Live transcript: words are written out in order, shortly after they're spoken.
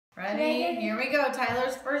Ready? Here we go.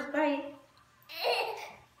 Tyler's first bite.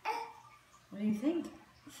 What do you think?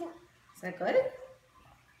 Is that good?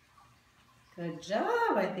 Good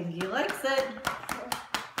job. I think he likes it.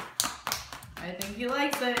 I think he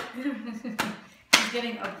likes it. He's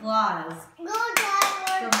getting applause. Go,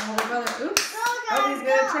 Tyler. From older brother. Oops. Oh, he's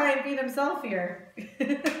going to try and feed himself here.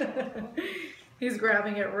 He's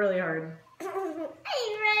grabbing it really hard.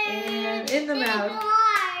 And in the mouth.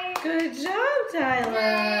 Good job,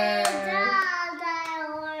 Tyler. Good job,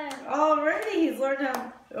 Tyler. Already, he's learned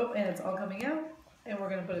how. Oh, and it's all coming out. And we're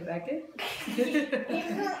going to put it back in.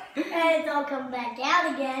 And it's all come back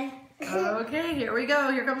out again. Okay, here we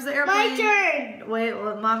go. Here comes the airplane. My turn. Wait,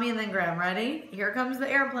 well, Mommy and then Graham. Ready? Here comes the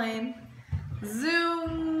airplane.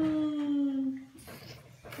 Zoom.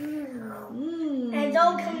 And it's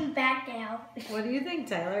all coming back out. What do you think,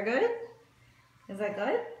 Tyler? Good? Is that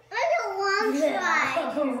good? I don't want to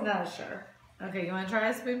try. He's not sure. Okay, you want to try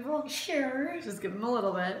a spoonful? Sure. Just give him a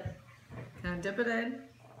little bit. Kind of dip it in.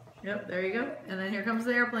 Yep, there you go. And then here comes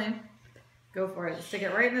the airplane. Go for it. Stick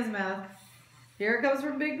it right in his mouth. Here it comes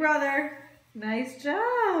from Big Brother. Nice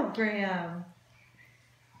job, Graham.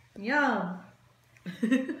 Yum.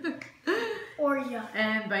 Or yeah.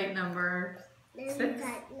 And bite number 6.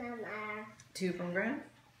 2 from Graham.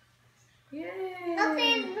 Yay.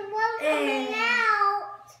 Okay, the one coming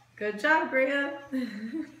out. Good job, Graham.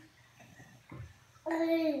 Ew.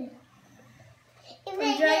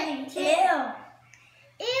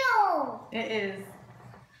 Ew. It is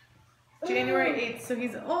January 8th, so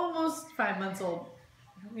he's almost 5 months old.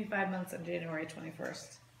 He'll be 5 months on January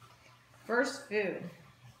 21st. First food.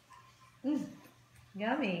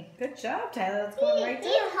 Yummy. Good job, Tyler. That's going right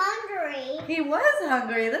He's hungry. He was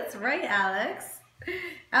hungry. That's right, Alex.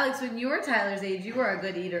 Alex, when you were Tyler's age, you were a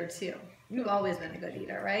good eater, too. You've always been a good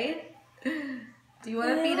eater, right? Do you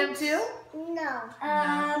want to feed him, too? No.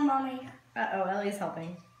 Mommy. Uh-oh, Ellie's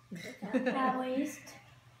helping. At least.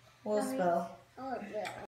 We'll spill. Oh, yeah.